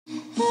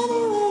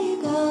Anywhere you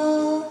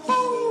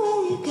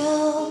go,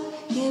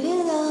 you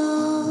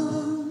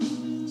belong.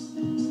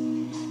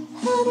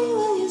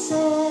 Anywhere you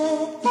say,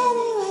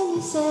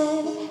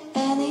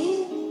 anywhere.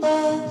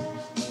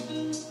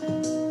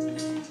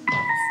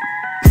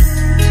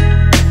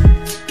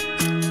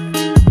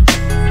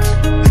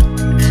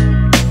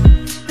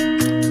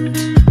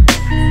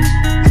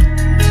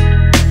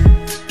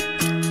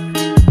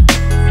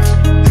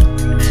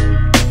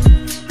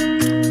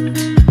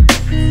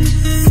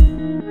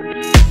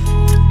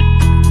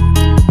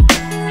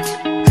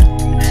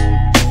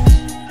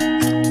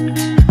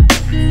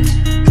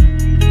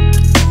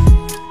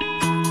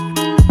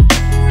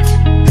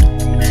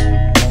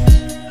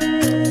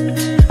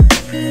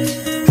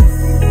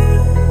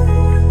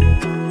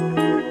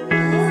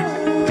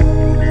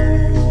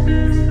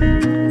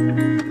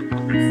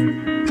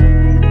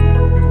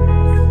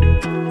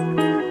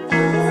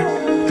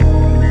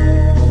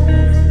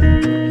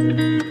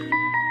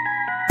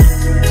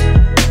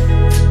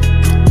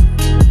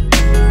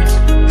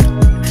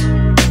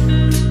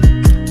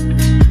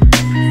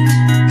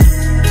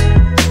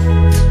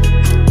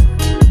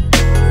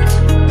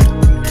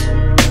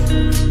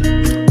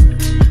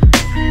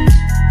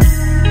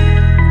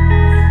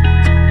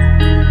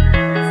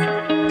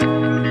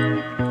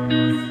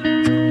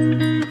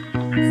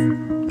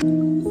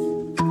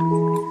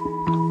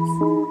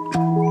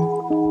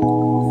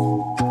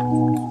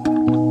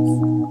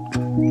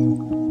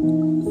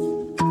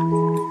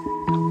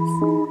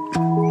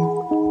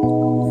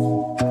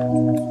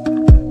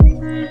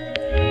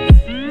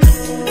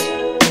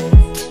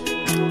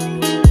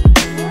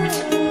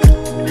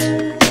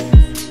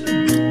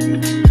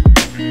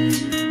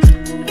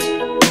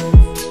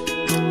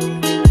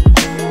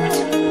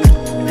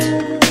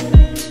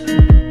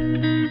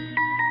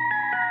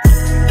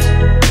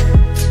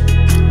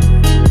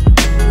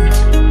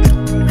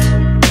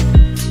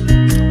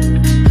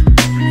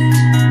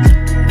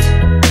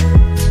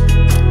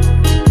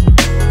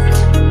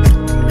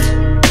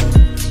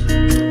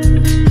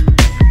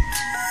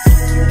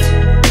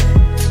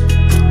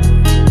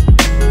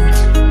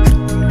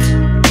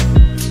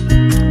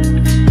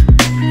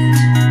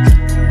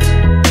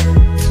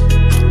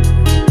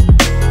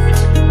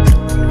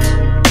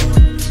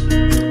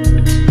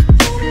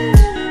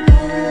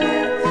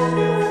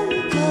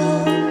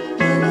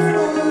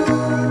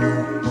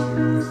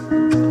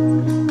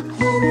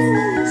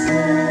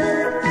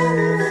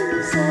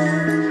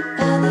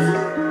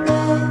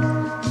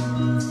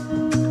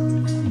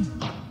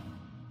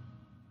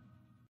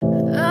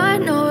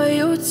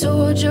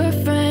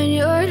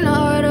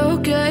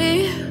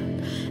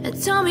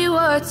 Tell me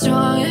what's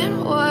wrong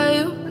and why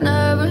you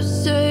never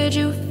said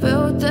you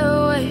felt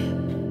that way.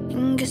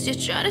 And guess you're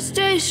trying to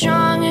stay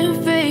strong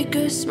and fake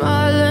a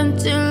smile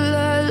until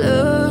I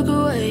look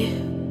away.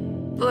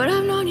 But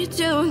I've known you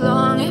too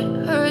long,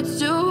 it hurts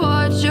to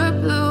watch your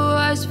blue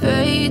eyes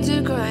fade to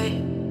gray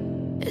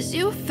as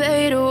you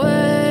fade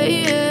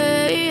away,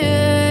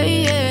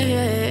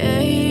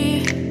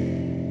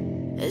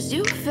 as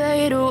you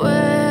fade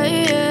away.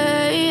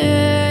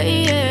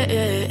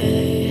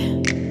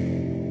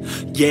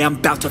 Yeah, I'm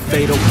about to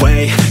fade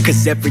away,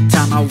 cause every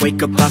time I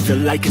wake up I feel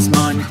like it's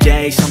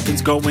Monday.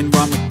 Something's going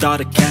wrong with all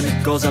the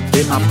chemicals up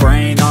in my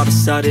brain. All of a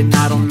sudden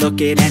I don't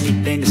look at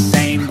anything the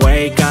same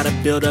way. Gotta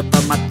build up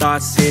of my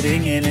thoughts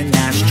sitting in an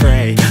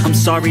ashtray. I'm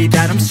sorry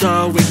that I'm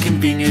so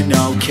inconvenient,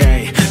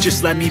 okay.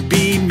 Just let me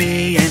be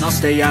me and I'll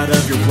stay out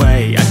of your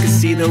way. I can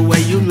see the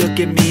way you look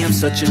at me, I'm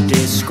such a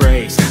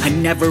disgrace. I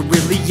never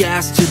really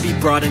asked to be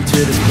brought into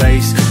this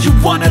place. You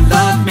wanna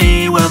love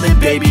me? Well then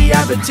baby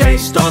have a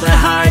taste. All the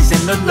highs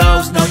and the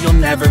lows, no you'll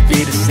never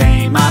be the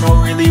same. I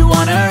don't really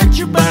wanna hurt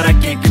you but I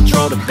can't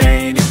control the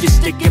pain. If you're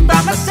sticking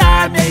by my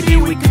side, maybe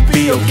we could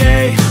be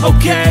okay.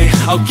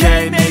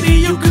 Okay, maybe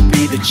you could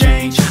be the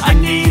change I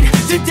need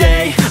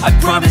today. I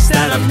promise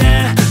that I've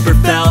never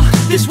felt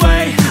this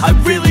way. I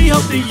really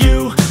hope that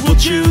you will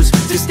choose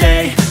to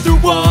stay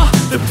through all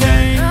the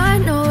pain. I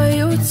know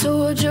you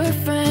told your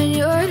friend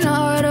you're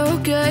not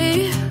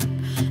okay.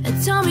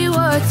 And tell me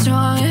what's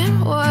wrong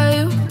and why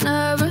you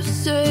never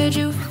said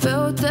you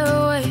felt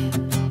that way.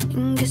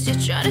 And guess you're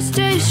trying to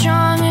stay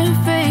strong and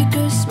fake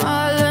a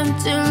smile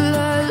until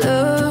I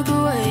look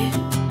away.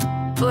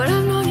 But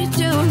I've known you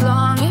too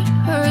long, it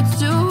hurts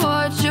to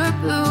watch your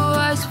blue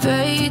eyes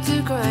fade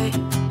to gray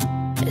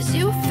as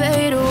you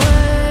fade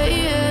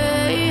away,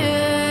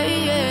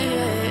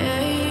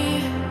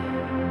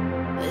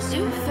 as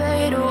you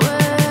fade away.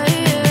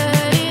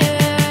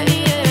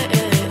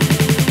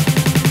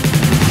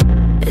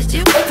 As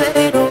you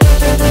fade away.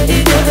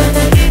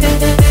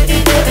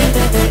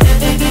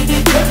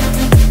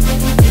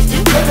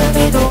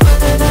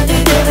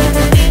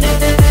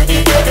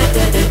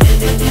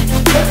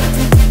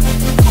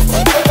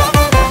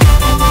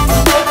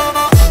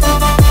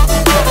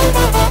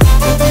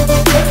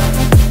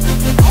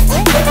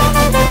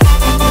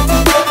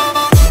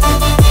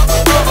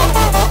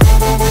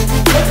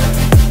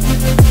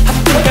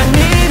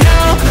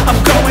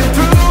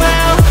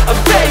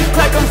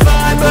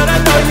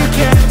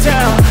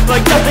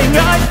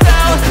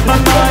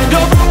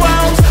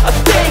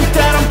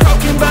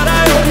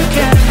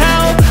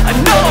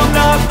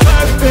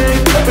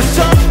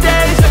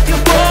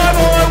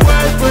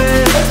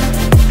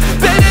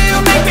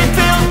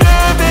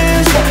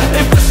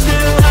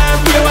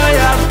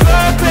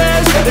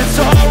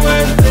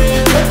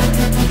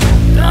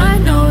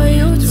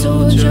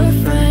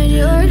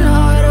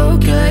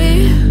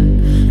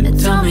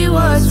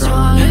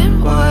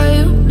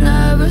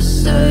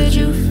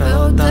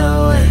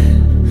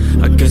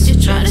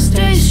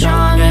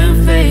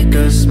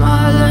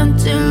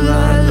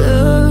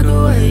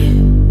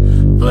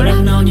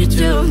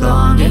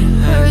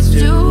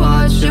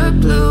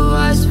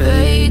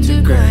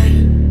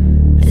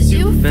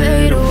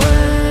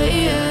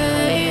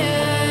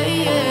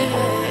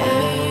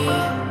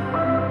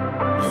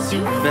 as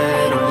you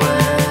fade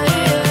away.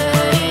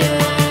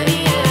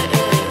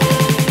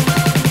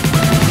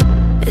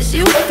 As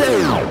you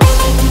fade away.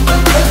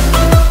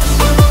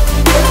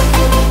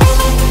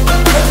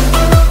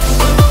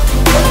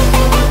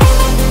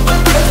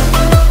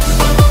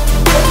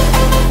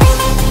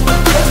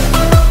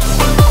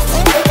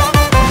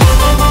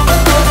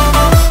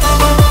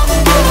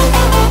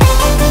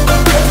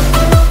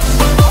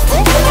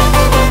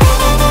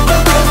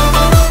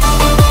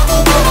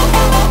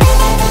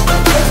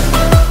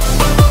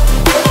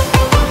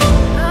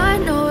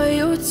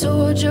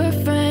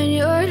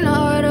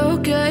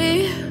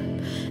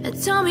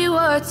 Tell me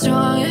what's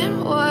wrong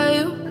and why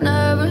you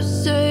never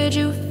said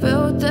you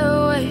felt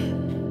that way.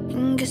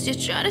 And guess you're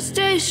trying to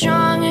stay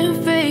strong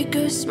and fake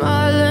a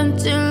smile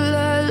until